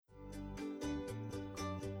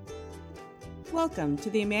Welcome to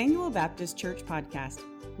the Emmanuel Baptist Church podcast.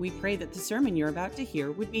 We pray that the sermon you're about to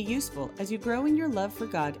hear would be useful as you grow in your love for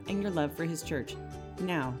God and your love for His church.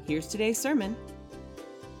 Now, here's today's sermon.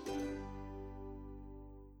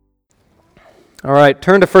 All right,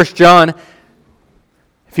 turn to 1 John,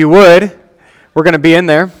 if you would. We're going to be in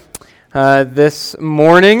there this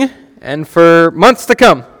morning and for months to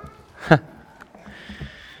come.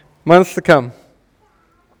 Months to come.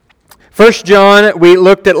 1 John, we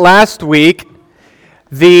looked at last week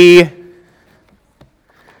the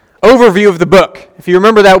overview of the book. If you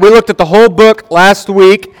remember that, we looked at the whole book last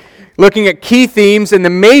week, looking at key themes, and the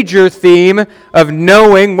major theme of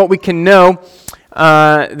knowing what we can know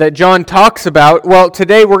that John talks about. Well,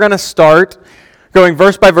 today we're going to start going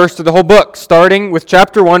verse by verse through the whole book, starting with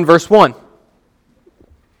chapter 1, verse 1.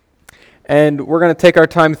 And we're going to take our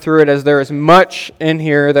time through it as there is much in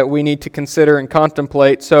here that we need to consider and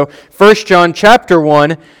contemplate. So 1 John chapter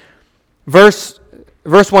 1, verse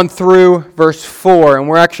 1 through verse 4. And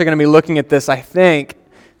we're actually going to be looking at this, I think,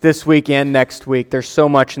 this week and next week. There's so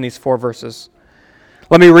much in these 4 verses.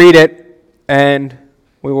 Let me read it, and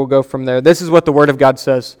we will go from there. This is what the Word of God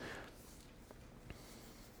says.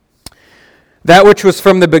 That which was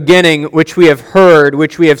from the beginning, which we have heard,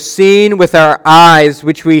 which we have seen with our eyes,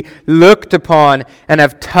 which we looked upon and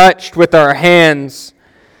have touched with our hands,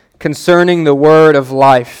 concerning the word of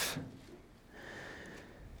life.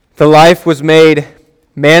 The life was made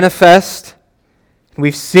manifest.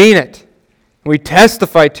 We've seen it. We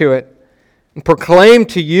testify to it and proclaim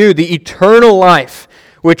to you the eternal life,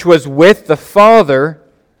 which was with the Father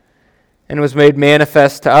and was made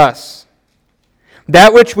manifest to us.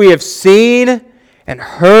 That which we have seen and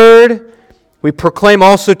heard, we proclaim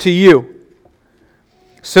also to you,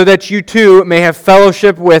 so that you too may have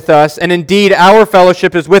fellowship with us. And indeed, our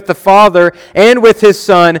fellowship is with the Father and with His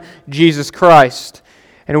Son, Jesus Christ.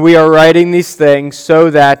 And we are writing these things so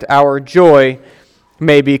that our joy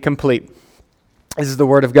may be complete. This is the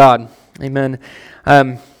Word of God. Amen.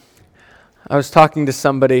 I was talking to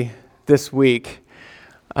somebody this week,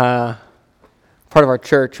 part of our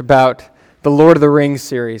church, about the Lord of the Rings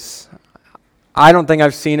series. I don't think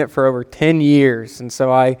I've seen it for over 10 years, and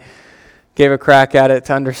so I gave a crack at it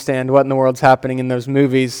to understand what in the world's happening in those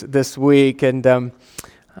movies this week, and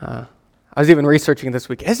I was even researching it this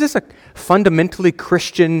week. Is this a fundamentally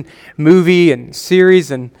Christian movie and series?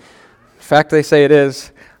 And in fact, they say it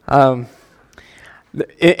is. In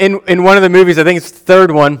one of the movies, I think it's the third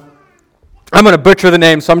one, I'm going to butcher the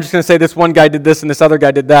name, so I'm just going to say this one guy did this and this other guy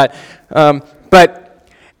did that. But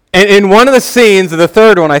in one of the scenes of the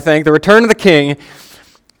third one, I think, The Return of the King,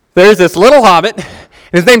 there's this little hobbit, and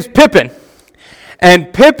his name's Pippin.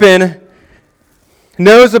 And Pippin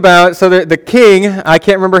knows about, so the king, I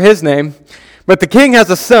can't remember his name, but the king has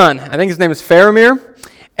a son. I think his name is Faramir,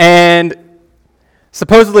 and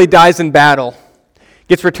supposedly dies in battle.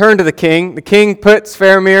 Gets returned to the king. The king puts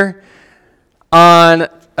Faramir on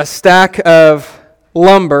a stack of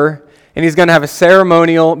lumber, and he's going to have a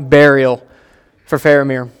ceremonial burial for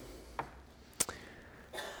Faramir.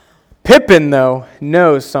 Pippin, though,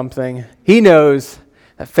 knows something. He knows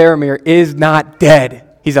that Faramir is not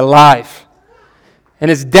dead. He's alive. And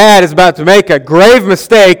his dad is about to make a grave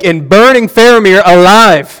mistake in burning Faramir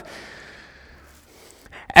alive.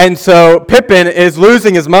 And so Pippin is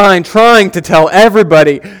losing his mind, trying to tell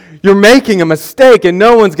everybody, you're making a mistake and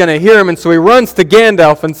no one's going to hear him. And so he runs to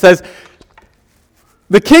Gandalf and says,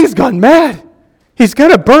 the king's gone mad. He's going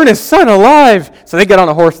to burn his son alive. So they get on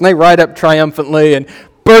a horse and they ride up triumphantly and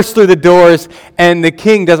burst through the doors. And the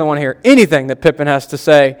king doesn't want to hear anything that Pippin has to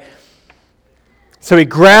say. So he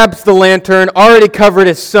grabs the lantern, already covered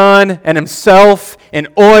his son and himself in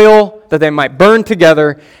oil that they might burn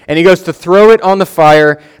together. And he goes to throw it on the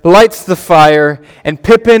fire, lights the fire. And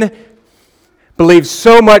Pippin believes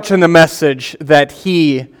so much in the message that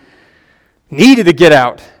he needed to get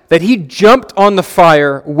out, that he jumped on the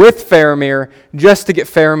fire with Faramir just to get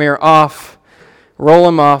Faramir off, roll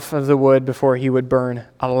him off of the wood before he would burn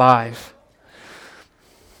alive.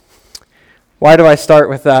 Why do I start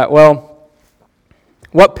with that? Well,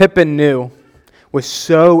 what Pippin knew was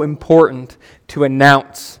so important to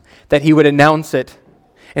announce that he would announce it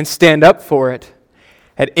and stand up for it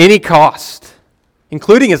at any cost,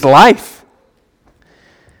 including his life.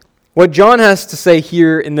 What John has to say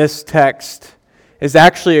here in this text is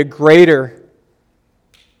actually a greater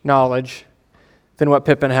knowledge than what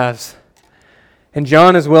Pippin has. And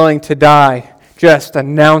John is willing to die just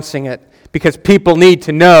announcing it because people need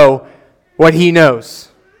to know what he knows.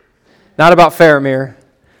 Not about Faramir,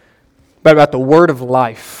 but about the word of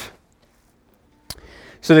life.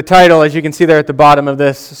 So the title, as you can see there at the bottom of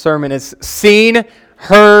this sermon, is Seen,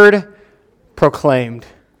 Heard, proclaimed.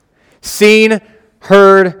 Seen,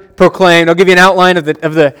 heard, proclaimed. I'll give you an outline of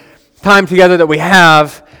the time together that we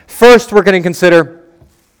have. First, we're going to consider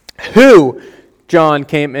who John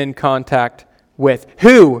came in contact with.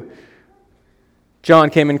 Who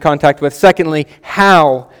John came in contact with. Secondly,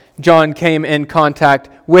 how John came in contact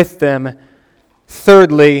with them.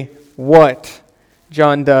 Thirdly, what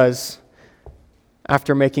John does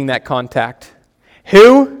after making that contact.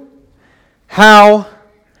 Who, how,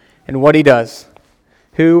 and what he does.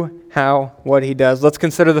 Who, how, what he does. Let's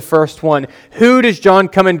consider the first one. Who does John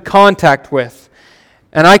come in contact with?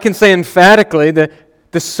 And I can say emphatically that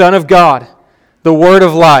the Son of God, the Word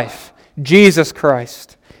of life, Jesus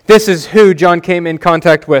Christ. This is who John came in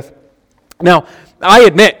contact with. Now, I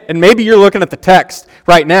admit, and maybe you're looking at the text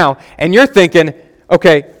right now, and you're thinking,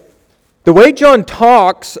 okay, the way John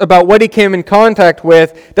talks about what he came in contact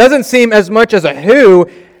with doesn't seem as much as a who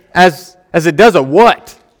as it does a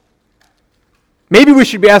what. Maybe we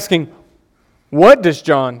should be asking, what does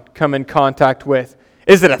John come in contact with?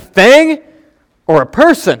 Is it a thing or a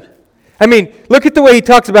person? I mean, look at the way he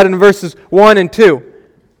talks about it in verses 1 and 2.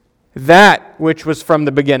 That which was from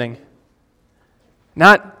the beginning.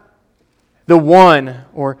 Not the one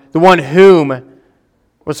or the one whom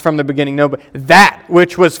was from the beginning. No, but that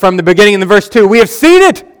which was from the beginning in the verse 2. We have seen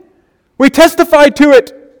it. We testified to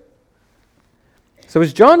it. So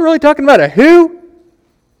is John really talking about a who?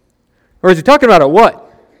 Or is he talking about a what?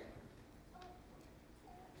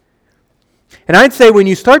 And I'd say when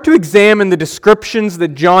you start to examine the descriptions that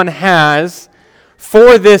John has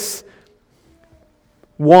for this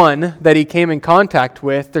one that he came in contact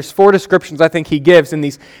with, there's 4 descriptions I think he gives in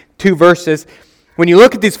these 2 verses. When you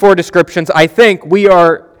look at these 4 descriptions, I think we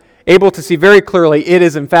are able to see very clearly it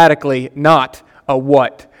is emphatically not a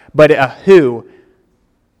what, but a who,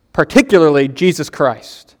 particularly Jesus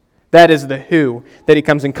Christ. That is the who that he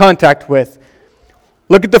comes in contact with.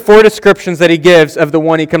 Look at the 4 descriptions that he gives of the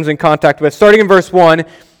one he comes in contact with. Starting in verse 1,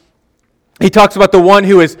 he talks about the one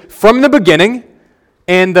who is from the beginning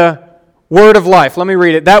and the Word of life. Let me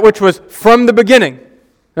read it. That which was from the beginning.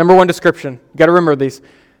 Number 1 description. You've got to remember these.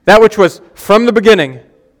 That which was from the beginning,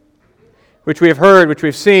 which we have heard, which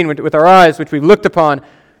we've seen with our eyes, which we've looked upon,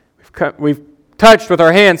 we've touched with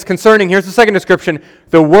our hands, concerning, here's the second description,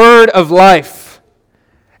 the Word of life.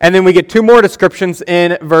 And then we get 2 more descriptions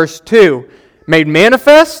in verse 2. Made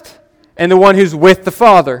manifest, and the one who's with the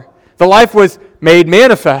Father. The life was made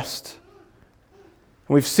manifest.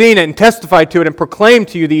 We've seen it and testified to it and proclaimed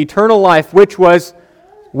to you the eternal life which was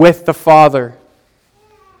with the Father.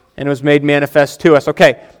 And it was made manifest to us.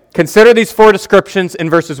 Okay, consider these 4 descriptions in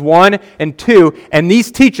verses 1 and 2, and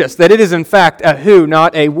these teach us that it is in fact a who,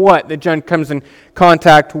 not a what, that John comes in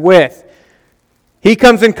contact with. He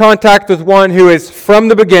comes in contact with one who is from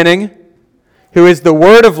the beginning, who is the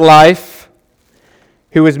Word of life,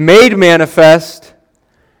 who is made manifest,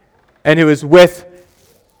 and who is with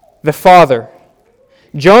the Father.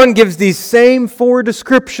 John gives these same 4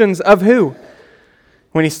 descriptions of who?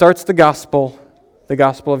 When he starts the Gospel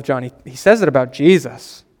of John. He says it about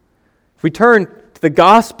Jesus. If we turn to the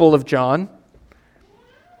Gospel of John,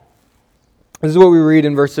 this is what we read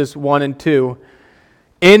in verses 1 and 2.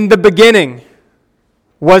 In the beginning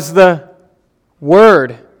was the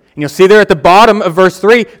Word. And you'll see there at the bottom of verse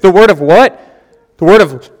 3, the Word of what? The Word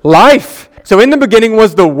of life. So in the beginning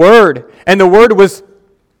was the Word, and the Word was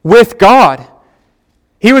with God.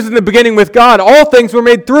 He was in the beginning with God. All things were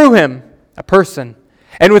made through Him, a person.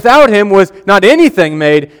 And without Him was not anything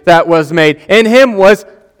made that was made. In Him was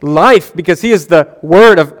life, because He is the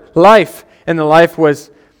Word of life, and the life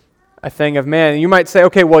was a thing of man. And you might say,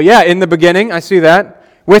 okay, well, yeah, in the beginning, I see that.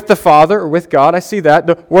 With the Father, or with God, I see that.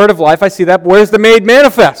 The Word of life, I see that. But where's the made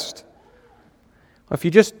manifest? Well, if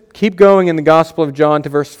you just keep going in the Gospel of John to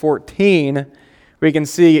verse 14, we can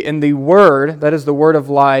see in the Word, that is the Word of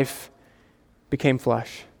life, became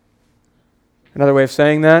flesh. Another way of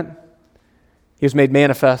saying that, He was made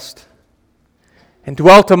manifest and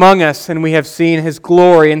dwelt among us, and we have seen His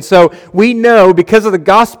glory. And so we know, because of the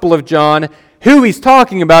Gospel of John, who he's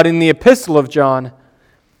talking about in the Epistle of John,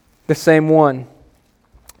 the same one,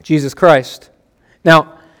 Jesus Christ.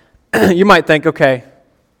 Now, you might think, okay,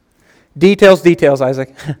 details,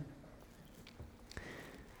 Isaac.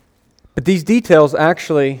 But these details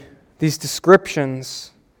actually, these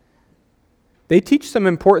descriptions, they teach some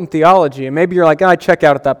important theology. And maybe you're like, I check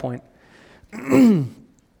out at that point.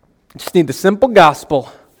 Just need the simple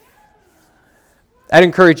gospel. I'd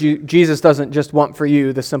encourage you, Jesus doesn't just want for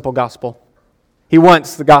you the simple gospel. He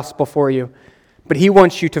wants the gospel for you. But He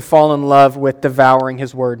wants you to fall in love with devouring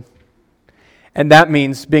His Word. And that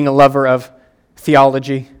means being a lover of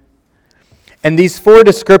theology. And these four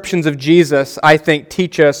descriptions of Jesus, I think,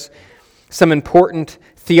 teach us some important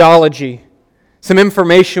theology, some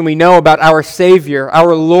information we know about our Savior,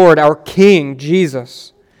 our Lord, our King,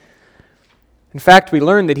 Jesus. In fact, we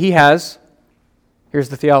learn that He has, here's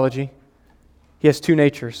the theology, He has two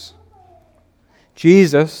natures.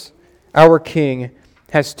 Jesus, our King,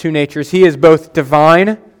 has two natures. He is both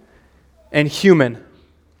divine and human.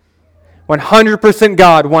 100%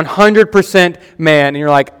 God, 100% man. And you're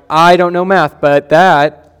like, I don't know math, but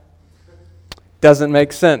that doesn't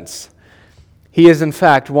make sense. He is in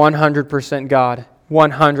fact 100% God,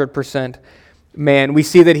 100% man. We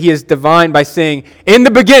see that He is divine by saying, in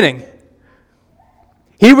the beginning,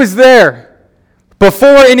 He was there.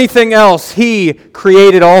 Before anything else, He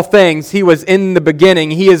created all things. He was in the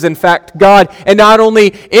beginning. He is in fact God. And not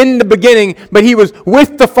only in the beginning, but He was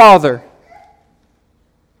with the Father.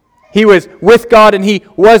 He was with God and He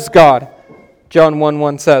was God, John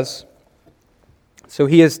 1:1 says. So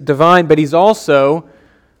He is divine, but He's also,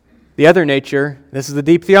 the other nature, this is the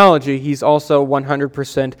deep theology, He's also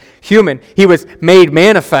 100% human. He was made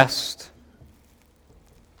manifest.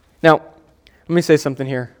 Now, let me say something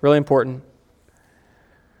here, really important.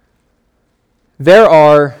 There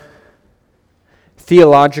are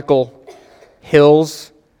theological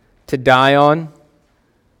hills to die on,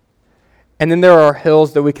 and then there are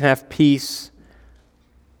hills that we can have peace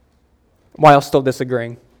while still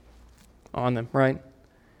disagreeing on them, right?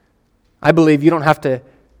 I believe you don't have to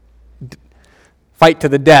fight to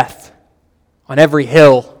the death on every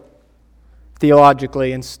hill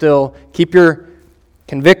theologically and still keep your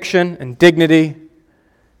conviction and dignity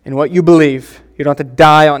in what you believe. You don't have to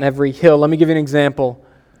die on every hill. Let me give you an example.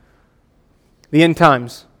 The end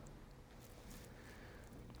times.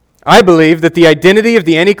 I believe that the identity of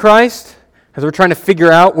the Antichrist, as we're trying to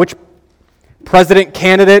figure out which president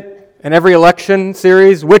candidate in every election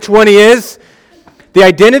series, which one he is, the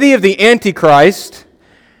identity of the Antichrist,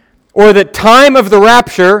 or the time of the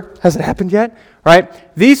rapture, has it happened yet?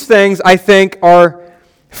 Right? These things, I think, are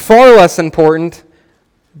far less important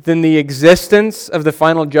than the existence of the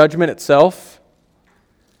final judgment itself.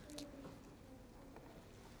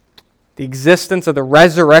 The existence of the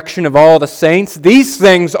resurrection of all the saints. These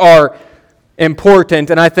things are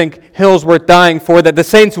important, and I think hills worth dying for, that the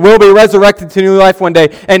saints will be resurrected to new life one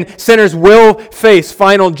day, and sinners will face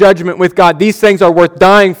final judgment with God. These things are worth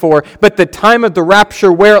dying for, but the time of the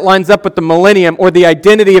rapture, where it lines up with the millennium, or the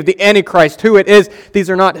identity of the Antichrist, who it is, these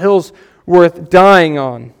are not hills worth dying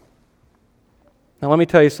on. Now let me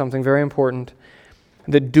tell you something very important.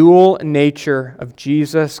 The dual nature of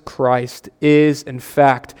Jesus Christ is, in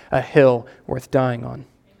fact, a hill worth dying on.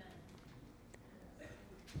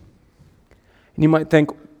 And you might think,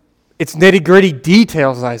 it's nitty-gritty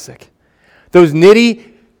details, Isaac. Those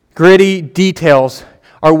nitty-gritty details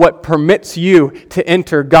are what permits you to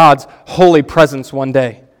enter God's holy presence one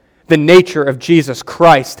day. The nature of Jesus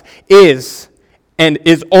Christ is, and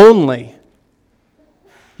is only,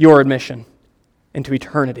 your admission into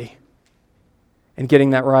eternity. And getting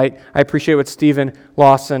that right, I appreciate what Stephen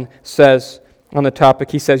Lawson says on the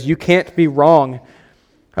topic. He says, you can't be wrong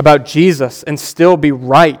about Jesus and still be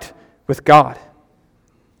right with God.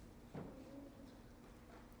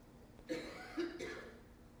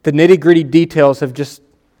 The nitty-gritty details have just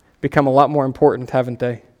become a lot more important, haven't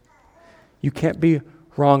they? You can't be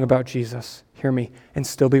wrong about Jesus, hear me, and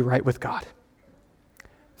still be right with God.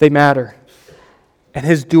 They matter. And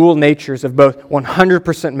His dual natures of both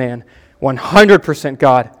 100% man, 100%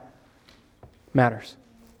 God matters.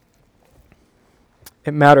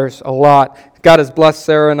 It matters a lot. God has blessed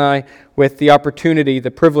Sarah and I with the opportunity, the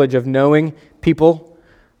privilege of knowing people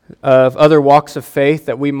of other walks of faith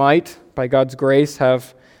that we might, by God's grace,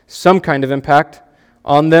 have some kind of impact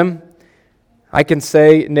on them. I can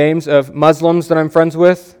say names of Muslims that I'm friends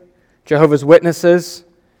with, Jehovah's Witnesses,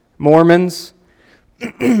 Mormons,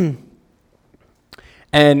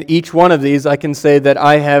 and each one of these, I can say that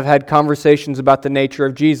I have had conversations about the nature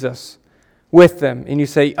of Jesus with them. And you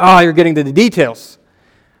say, you're getting to the details.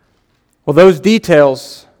 Well, those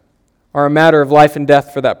details are a matter of life and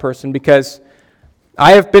death for that person, because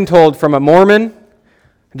I have been told from a Mormon,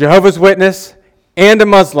 a Jehovah's Witness, and a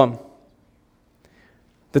Muslim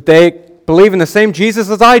that they believe in the same Jesus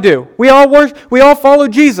as I do. We all follow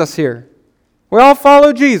Jesus here. We all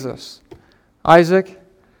follow Jesus. Isaac,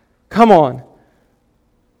 come on.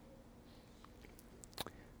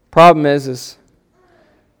 Problem is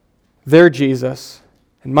their Jesus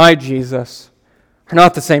and my Jesus are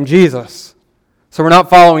not the same Jesus. So we're not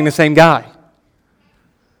following the same guy.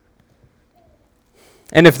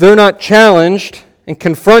 And if they're not challenged and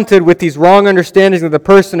confronted with these wrong understandings of the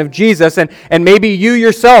person of Jesus, and maybe you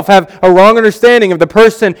yourself have a wrong understanding of the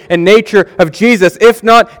person and nature of Jesus, if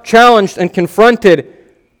not challenged and confronted,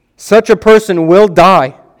 such a person will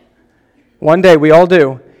die. One day, we all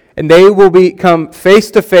do. And they will become face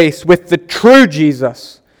to face with the true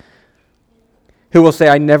Jesus, who will say,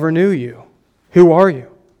 I never knew you. Who are you?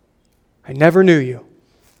 I never knew you.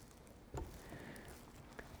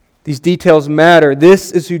 These details matter.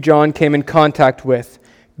 This is who John came in contact with.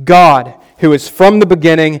 God, who is from the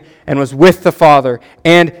beginning and was with the Father,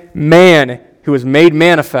 and man, who was made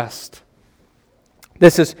manifest.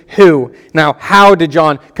 This is who. Now, how did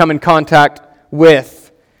John come in contact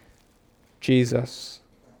with Jesus?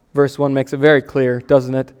 Verse 1 makes it very clear,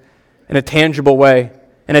 doesn't it? In a tangible way,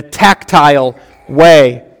 in a tactile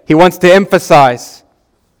way. He wants to emphasize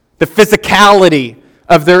the physicality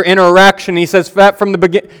of their interaction. He says that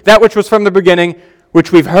which was from the beginning,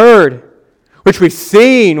 which we've heard, which we've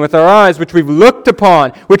seen with our eyes, which we've looked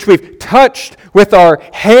upon, which we've touched with our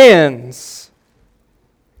hands.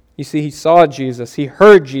 You see, he saw Jesus, he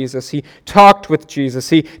heard Jesus, he talked with Jesus,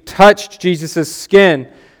 he touched Jesus'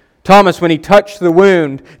 skin. Thomas when he touched the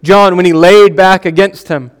wound, John when he laid back against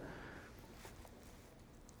him.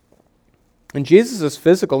 And Jesus'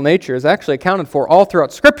 physical nature is actually accounted for all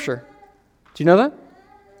throughout Scripture. Do you know that?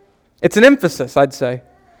 It's an emphasis, I'd say,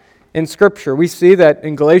 in Scripture. We see that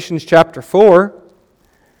in Galatians chapter 4,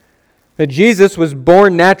 that Jesus was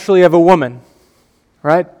born naturally of a woman,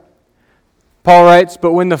 right? Paul writes,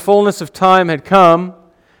 but when the fullness of time had come,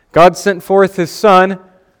 God sent forth His Son,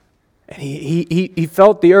 and he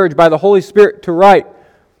felt the urge by the Holy Spirit to write,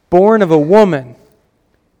 born of a woman.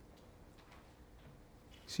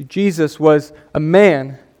 See, Jesus was a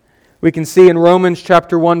man. We can see in Romans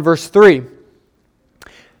chapter 1, verse 3.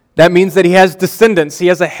 That means that he has descendants. He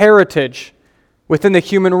has a heritage within the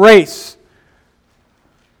human race.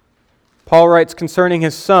 Paul writes concerning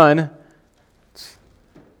his son,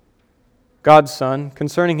 God's son,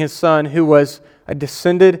 concerning his son who was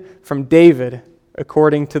descended from David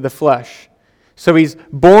according to the flesh. So he's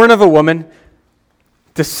born of a woman,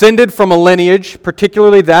 descended from a lineage,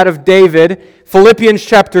 particularly that of David. Philippians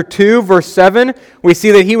chapter 2, verse 7, we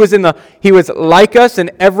see that he was like us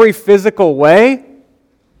in every physical way.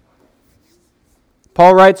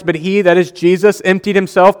 Paul writes, but he, that is Jesus, emptied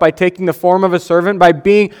himself by taking the form of a servant, by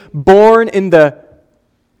being born in the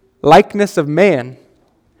likeness of man.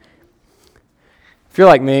 If you're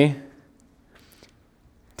like me,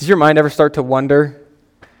 does your mind ever start to wonder,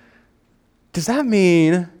 does that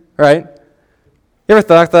mean, right? You ever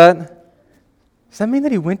thought that? Does that mean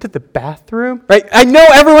that he went to the bathroom? Right? I know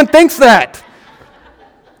everyone thinks that.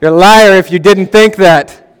 You're a liar if you didn't think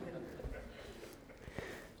that.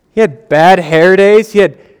 He had bad hair days. He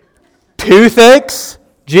had toothaches.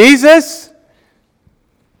 Jesus?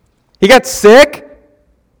 He got sick.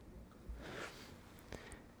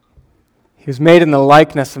 He was made in the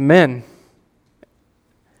likeness of men.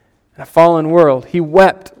 In a fallen world, he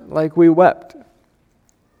wept like we wept.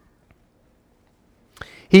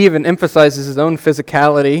 He even emphasizes his own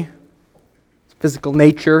physicality, his physical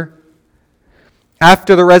nature,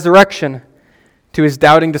 after the resurrection to his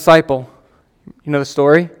doubting disciple. You know the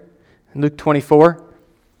story? In Luke 24,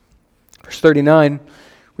 verse 39,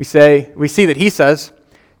 we see that he says,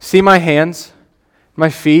 see my hands, my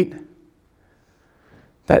feet,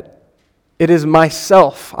 that it is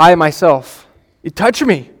myself, I myself. You touch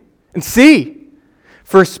me and see.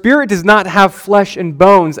 For a spirit does not have flesh and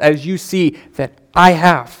bones as you see that I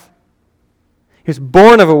have. He was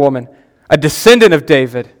born of a woman, a descendant of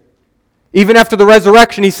David. Even after the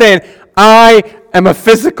resurrection, he's saying, I am a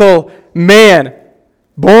physical man,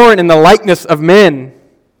 born in the likeness of men.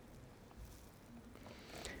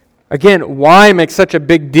 Again, why make such a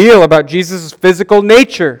big deal about Jesus' physical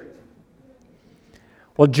nature?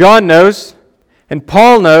 Well, John knows, and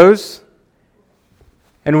Paul knows,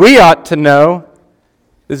 and we ought to know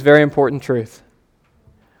this very important truth.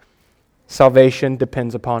 Salvation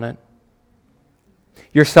depends upon it.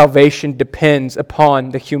 Your salvation depends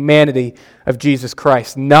upon the humanity of Jesus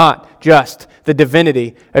Christ, not just the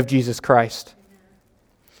divinity of Jesus Christ.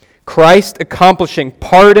 Christ accomplishing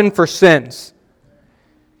pardon for sins.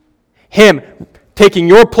 Him taking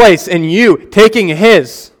your place and you taking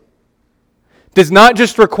His does not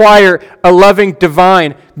just require a loving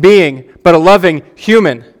divine being, but a loving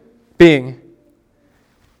human being.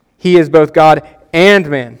 He is both God and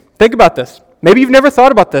man. Think about this. Maybe you've never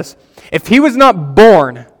thought about this. If He was not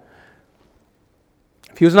born,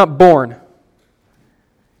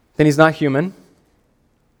 then He's not human.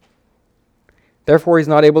 Therefore, He's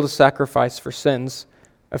not able to sacrifice for sins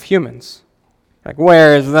of humans. Like,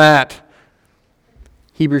 where is that?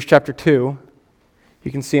 Hebrews chapter 2,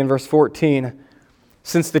 you can see in verse 14,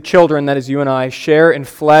 since the children, that is you and I, share in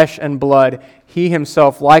flesh and blood, he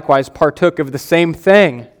himself likewise partook of the same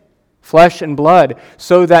thing, flesh and blood,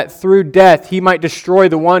 so that through death he might destroy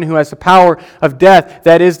the one who has the power of death,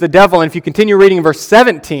 that is the devil. And if you continue reading in verse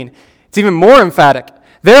 17, it's even more emphatic.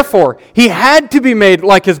 Therefore, he had to be made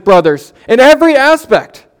like his brothers in every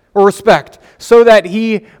aspect or respect, so that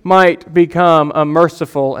he might become a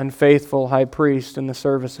merciful and faithful high priest in the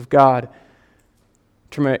service of God,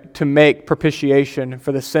 to make propitiation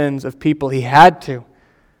for the sins of people. He had to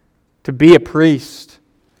be a priest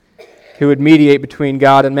who would mediate between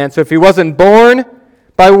God and man. So if he wasn't born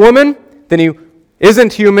by a woman, then he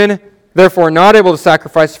isn't human, therefore not able to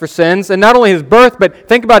sacrifice for sins. And not only his birth, but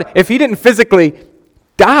think about it, if he didn't physically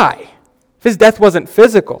die, if his death wasn't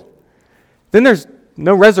physical, then there's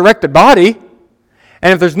no resurrected body.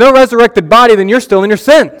 And if there's no resurrected body, then you're still in your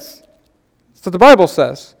sins. That's what the Bible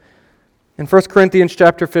says. In 1 Corinthians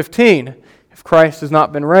chapter 15, if Christ has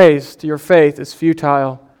not been raised, your faith is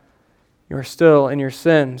futile. You are still in your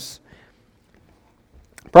sins.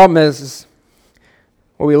 The problem is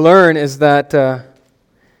what we learn is that,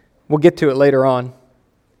 we'll get to it later on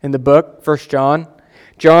in the book, 1 John.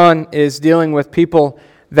 John is dealing with people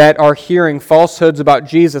that are hearing falsehoods about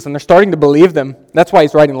Jesus, and they're starting to believe them. That's why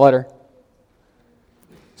he's writing the letter.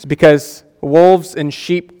 It's because wolves in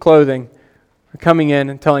sheep clothing are coming in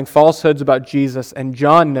and telling falsehoods about Jesus, and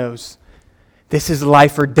John knows this is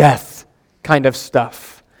life or death kind of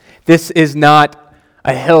stuff. This is not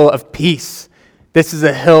a hill of peace. This is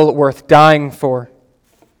a hill worth dying for.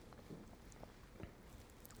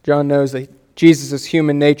 John knows that Jesus'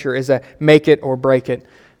 human nature is a make it or break it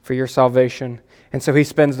for your salvation. And so he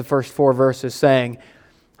spends the first 4 verses saying,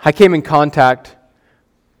 I came in contact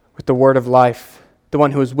with the Word of life, the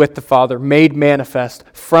one who was with the Father, made manifest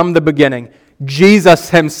from the beginning, Jesus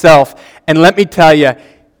himself. And let me tell you,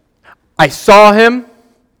 I saw him,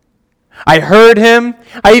 I heard him,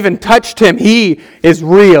 I even touched him. He is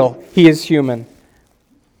real. He is human.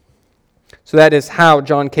 So that is how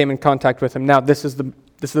John came in contact with him. Now, this is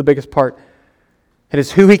the biggest part. It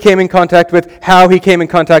is who he came in contact with, how he came in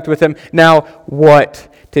contact with him. Now, what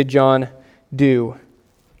did John do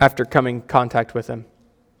after coming in contact with him?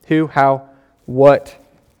 Who, how, what?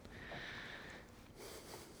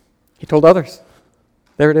 He told others.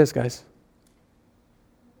 There it is, guys.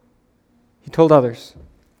 He told others.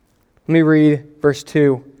 Let me read verse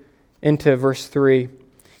 2 into verse 3. He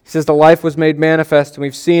says, the life was made manifest, and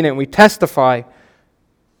we've seen it, and we testify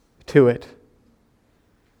to it.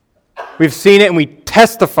 We've seen it, and we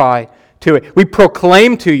testify to it. We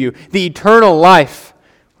proclaim to you the eternal life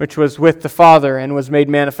which was with the Father and was made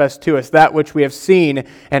manifest to us. That which we have seen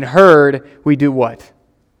and heard, we do what?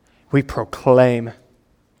 We proclaim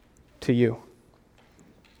to you.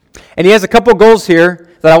 And he has a couple goals here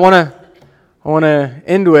that I want to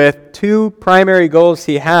end with. 2 primary goals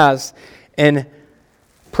he has in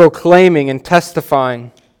proclaiming and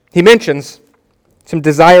testifying. He mentions some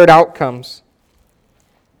desired outcomes.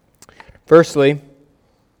 Firstly,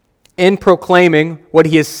 in proclaiming what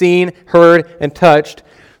he has seen, heard, and touched,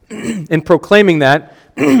 in proclaiming that,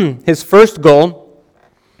 his first goal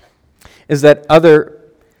is that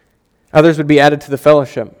others would be added to the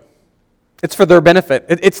fellowship. It's for their benefit.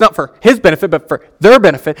 It's not for his benefit, but for their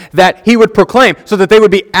benefit, that he would proclaim, so that they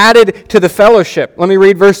would be added to the fellowship. Let me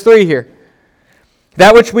read verse 3 here.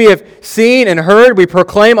 That which we have seen and heard, we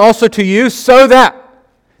proclaim also to you, so that.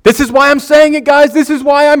 This is why I'm saying it, guys. This is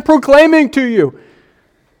why I'm proclaiming to you.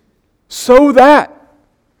 So that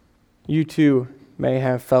you too may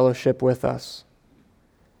have fellowship with us.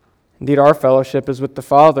 Indeed, our fellowship is with the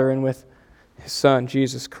Father and with His Son,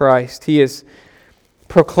 Jesus Christ. He is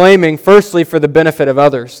proclaiming, firstly, for the benefit of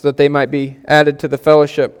others, that they might be added to the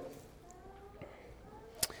fellowship.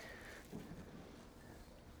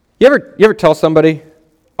 You ever tell somebody,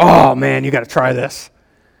 oh man, you got to try this.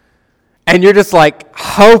 And you're just like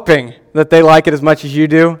hoping that they like it as much as you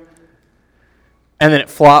do. And then it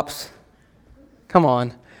flops. Come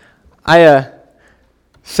on.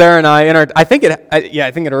 Sarah and I think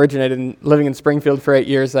it originated in living in Springfield for 8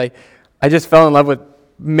 years. I just fell in love with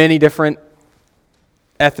many different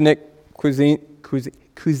ethnic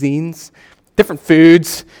cuisines, different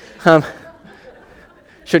foods.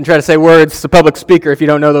 Shouldn't try to say words. It's a public speaker if you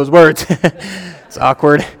don't know those words. It's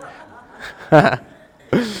awkward.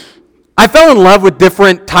 I fell in love with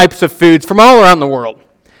different types of foods from all around the world.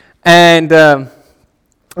 And, Sarah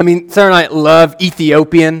and I love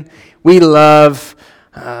Ethiopian. We love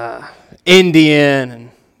Indian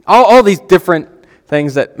and all these different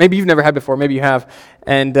things that maybe you've never had before, maybe you have.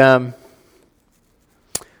 And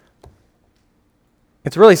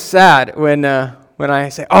It's really sad when I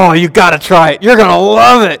say, "Oh, you got to try it. You're going to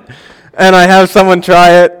love it." And I have someone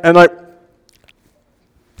try it and like,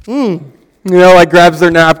 like grabs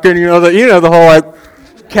their napkin, the whole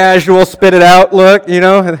like casual spit it out look,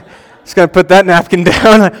 Just going to put that napkin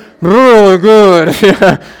down. Really good.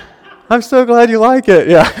 Yeah. I'm so glad you like it.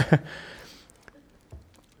 Yeah.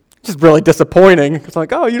 Just really disappointing. It's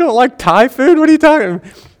like, oh, you don't like Thai food? What are you talking about?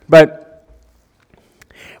 But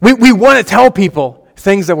we want to tell people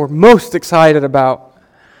things that we're most excited about.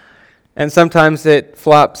 And sometimes it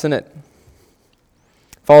flops and it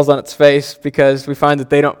falls on its face because we find that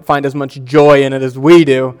they don't find as much joy in it as we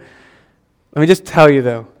do. Let me just tell you,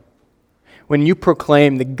 though, when you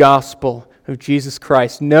proclaim the gospel of Jesus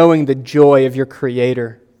Christ, knowing the joy of your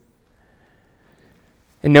Creator,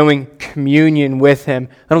 and knowing communion with Him,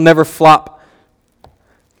 that'll never flop.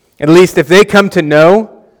 At least if they come to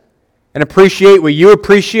know and appreciate what you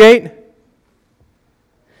appreciate,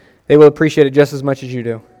 they will appreciate it just as much as you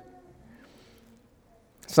do.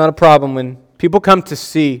 It's not a problem when people come to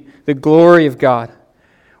see the glory of God,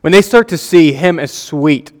 when they start to see Him as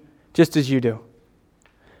sweet, just as you do.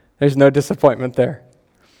 There's no disappointment there.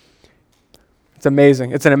 It's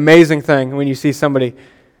amazing. It's an amazing thing when you see somebody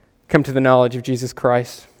come to the knowledge of Jesus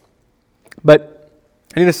Christ. But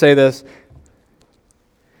I need to say this.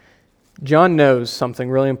 John knows something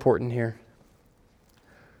really important here.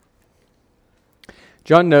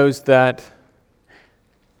 John knows that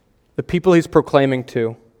the people he's proclaiming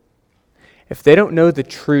to, if they don't know the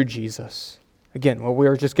true Jesus, again, what we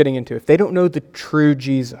were just getting into, if they don't know the true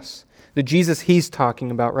Jesus, the Jesus he's talking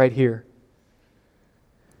about right here,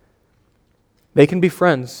 they can be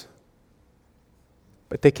friends,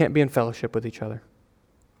 but they can't be in fellowship with each other.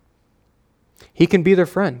 He can be their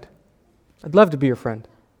friend. I'd love to be your friend,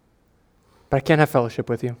 but I can't have fellowship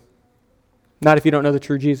with you. Not if you don't know the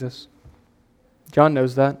true Jesus. John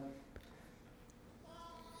knows that.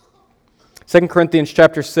 2 Corinthians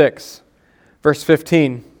chapter 6, verse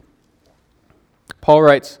 15. Paul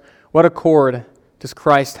writes, "What accord does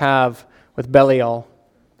Christ have with Belial?"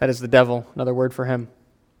 That is the devil, another word for him.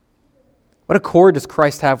 What accord does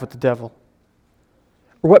Christ have with the devil?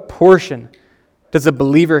 Or what portion does a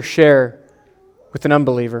believer share with an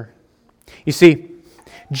unbeliever? You see,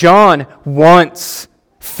 John wants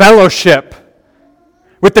fellowship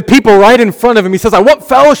with the people right in front of him. He says, I want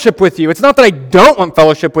fellowship with you. It's not that I don't want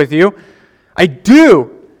fellowship with you. I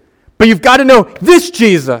do. But you've got to know this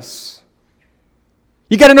Jesus.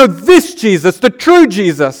 You got to know this Jesus, the true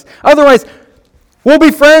Jesus. Otherwise, we'll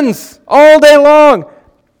be friends all day long.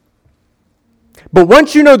 But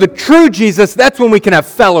once you know the true Jesus, that's when we can have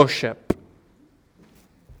fellowship.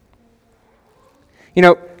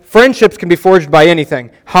 Friendships can be forged by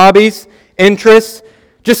anything. Hobbies, interests,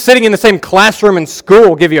 just sitting in the same classroom in school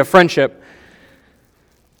will give you a friendship.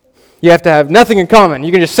 You have to have nothing in common.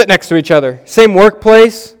 You can just sit next to each other. Same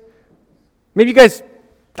workplace. Maybe you guys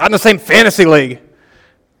got in the same fantasy league.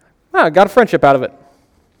 I got a friendship out of it.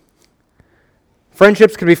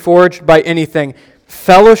 Friendships can be forged by anything.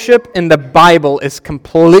 Fellowship in the Bible is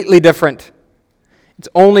completely different. It's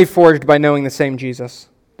only forged by knowing the same Jesus,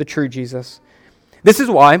 the true Jesus. This is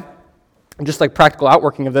why, just like practical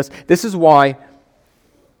outworking of this is why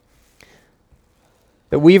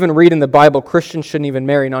that we even read in the Bible Christians shouldn't even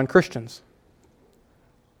marry non-Christians.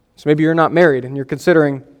 So maybe you're not married and you're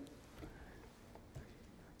considering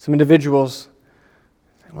some individuals,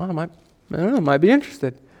 well, I might be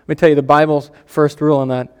interested. Let me tell you the Bible's first rule on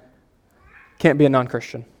that. Can't be a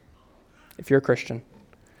non-Christian if you're a Christian.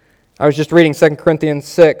 I was just reading 2 Corinthians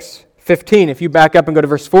 6:15. If you back up and go to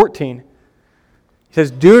verse 14, he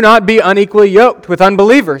says, do not be unequally yoked with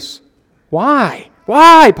unbelievers. Why?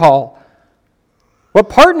 Why, Paul? What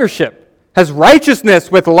partnership has righteousness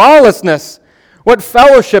with lawlessness? What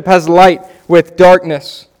fellowship has light with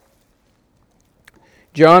darkness?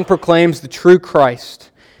 John proclaims the true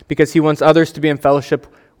Christ because he wants others to be in fellowship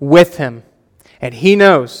with him. And he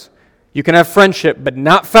knows you can have friendship, but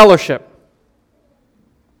not fellowship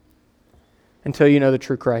until you know the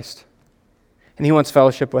true Christ. And he wants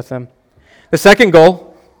fellowship with them. The second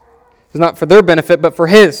goal is not for their benefit, but for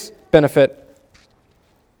his benefit.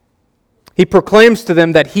 He proclaims to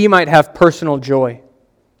them that he might have personal joy.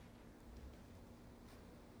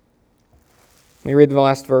 Let me read the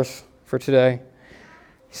last verse for today.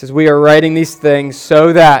 He says, we are writing these things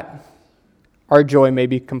so that our joy may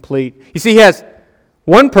be complete. You see, he has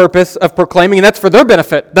one purpose of proclaiming, and that's for their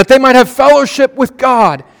benefit, that they might have fellowship with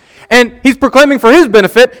God. And he's proclaiming for his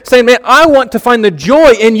benefit, saying, man, I want to find the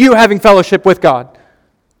joy in you having fellowship with God.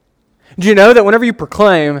 Do you know that whenever you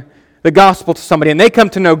proclaim the gospel to somebody and they come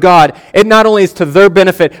to know God, it not only is to their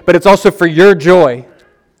benefit, but it's also for your joy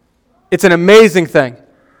It's an amazing thing.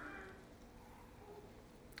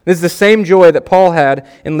 This is the same joy that Paul had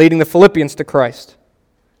in leading the Philippians to Christ.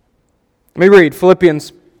 Let me read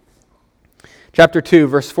Philippians chapter 2,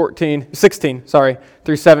 verse 16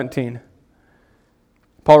 through 17.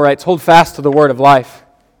 Paul writes, "Hold fast to the word of life."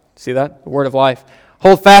 See that? The word of life.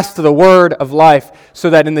 "Hold fast to the word of life, so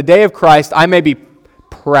that in the day of Christ I may be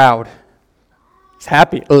proud." He's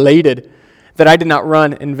happy, elated, that I did not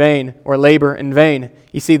run in vain or labor in vain.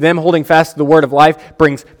 You see, them holding fast to the word of life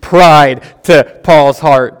brings pride to Paul's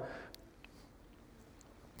heart.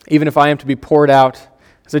 "Even if I am to be poured out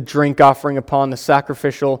as a drink offering upon the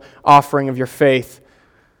sacrificial offering of your faith."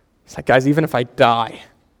 It's like, guys, even if I die,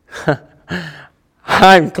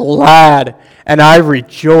 I'm glad and I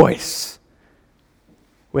rejoice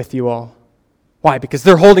with you all. Why? Because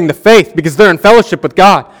they're holding the faith, because they're in fellowship with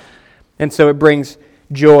God. And so it brings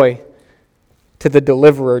joy to the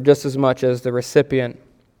deliverer just as much as the recipient.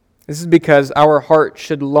 This is because our heart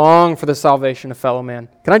should long for the salvation of fellow man.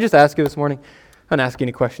 Can I just ask you this morning? I don't ask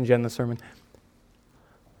any questions yet in the sermon.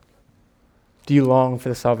 Do you long for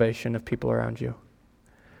the salvation of people around you?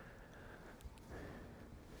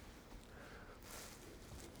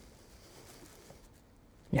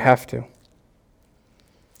 You have to.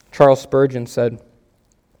 Charles Spurgeon said,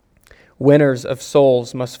 "Winners of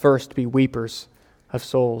souls must first be weepers of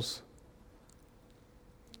souls."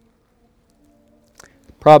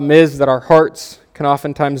 The problem is that our hearts can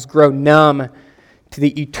oftentimes grow numb to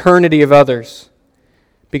the eternity of others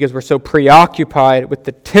because we're so preoccupied with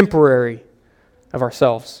the temporary of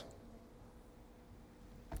ourselves.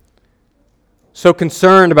 So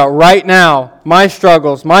concerned about right now, my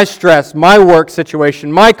struggles, my stress, my work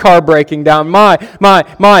situation, my car breaking down, my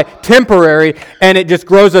temporary, and it just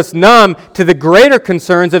grows us numb to the greater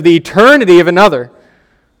concerns of the eternity of another.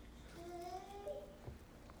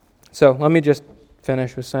 So let me just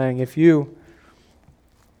finish with saying, if you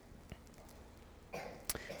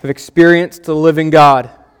have experienced the living God,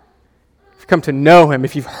 if you've come to know Him,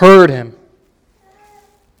 if you've heard Him,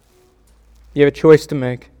 you have a choice to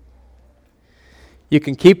make. You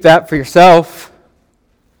can keep that for yourself.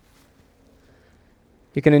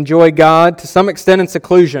 You can enjoy God to some extent in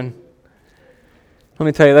seclusion. Let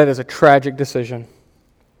me tell you, that is a tragic decision.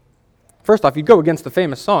 First off, you go against the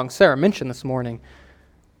famous song Sarah mentioned this morning.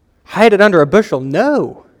 Hide it under a bushel.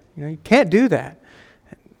 No. You can't do that.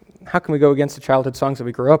 How can we go against the childhood songs that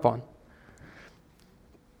we grew up on?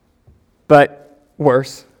 But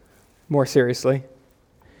worse, more seriously,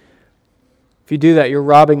 if you do that, you're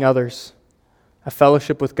robbing others of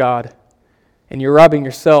fellowship with God, and you're robbing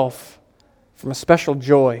yourself from a special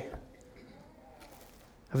joy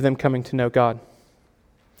of them coming to know God.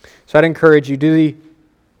 So I'd encourage you, do the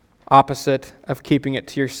opposite of keeping it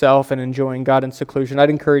to yourself and enjoying God in seclusion. I'd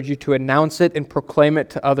encourage you to announce it and proclaim it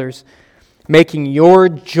to others, making your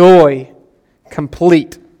joy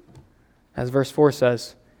complete, as verse 4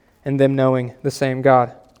 says, in them knowing the same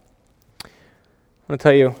God. I want to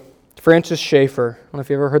tell you, Francis Schaeffer, I don't know if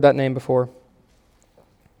you've ever heard that name before.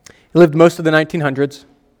 He lived most of the 1900s,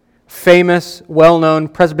 famous, well-known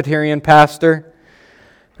Presbyterian pastor.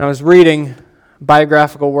 And I was reading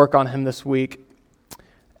biographical work on him this week,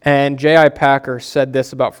 and J.I. Packer said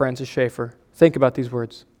this about Francis Schaeffer. Think about these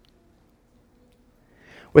words.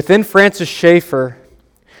 Within Francis Schaeffer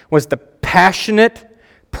was the passionate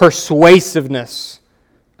persuasiveness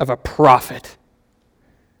of a prophet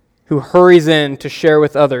who hurries in to share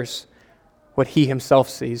with others what he himself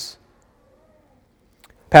sees.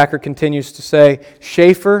 Packer continues to say,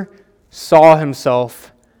 Schaeffer saw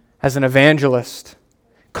himself as an evangelist,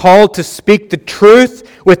 called to speak the truth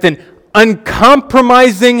with an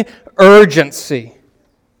uncompromising urgency,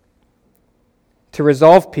 to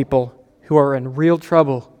resolve people who are in real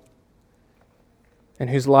trouble and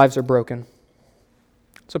whose lives are broken.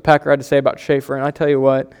 That's what Packer had to say about Schaeffer, and I tell you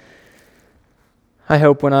what, I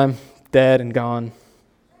hope when I'm dead and gone,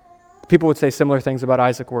 people would say similar things about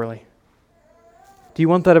Isaac Worley. Do you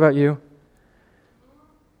want that about you?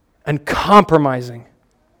 Uncompromising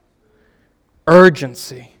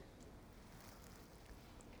urgency.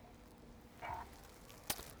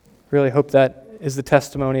 Really hope that is the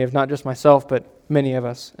testimony of not just myself, but many of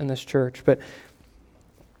us in this church. But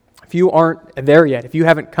if you aren't there yet, if you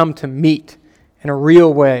haven't come to meet in a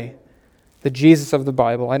real way the Jesus of the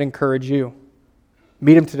Bible, I'd encourage you,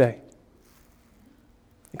 meet Him today.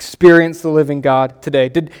 Experience the living God today.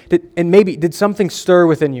 Did something stir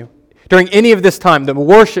within you? During any of this time, the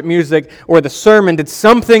worship music or the sermon, did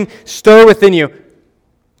something stir within you?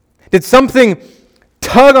 Did something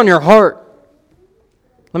tug on your heart?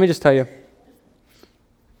 Let me just tell you,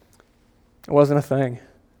 it wasn't a thing.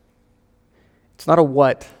 It's not a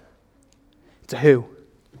what, It's a who.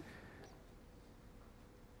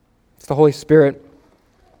 It's the Holy Spirit.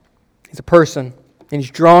 He's a person, and He's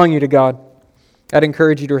drawing you to God. I'd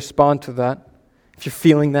encourage you to respond to that. If you're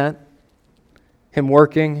feeling that, Him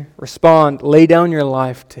working, respond. Lay down your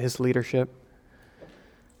life to His leadership.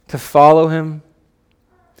 To follow Him,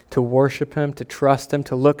 to worship Him, to trust Him,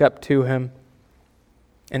 to look up to Him.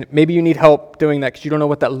 And maybe you need help doing that because you don't know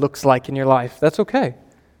what that looks like in your life. That's okay.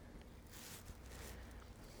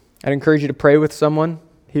 I'd encourage you to pray with someone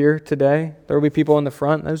here today. There will be people in the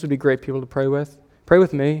front. Those would be great people to pray with. Pray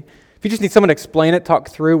with me. If you just need someone to explain it, talk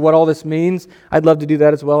through what all this means, I'd love to do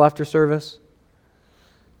that as well after service.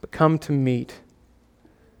 But come to meet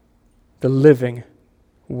the living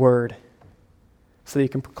Word so that you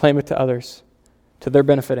can proclaim it to others, to their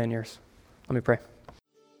benefit and yours. Let me pray.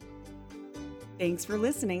 Thanks for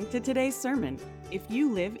listening to today's sermon. If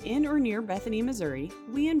you live in or near Bethany, Missouri,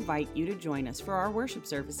 we invite you to join us for our worship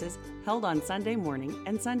services held on Sunday morning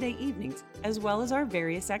and Sunday evenings, as well as our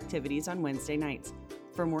various activities on Wednesday nights.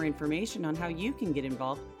 For more information on how you can get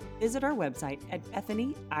involved, visit our website at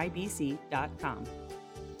bethanyibc.com.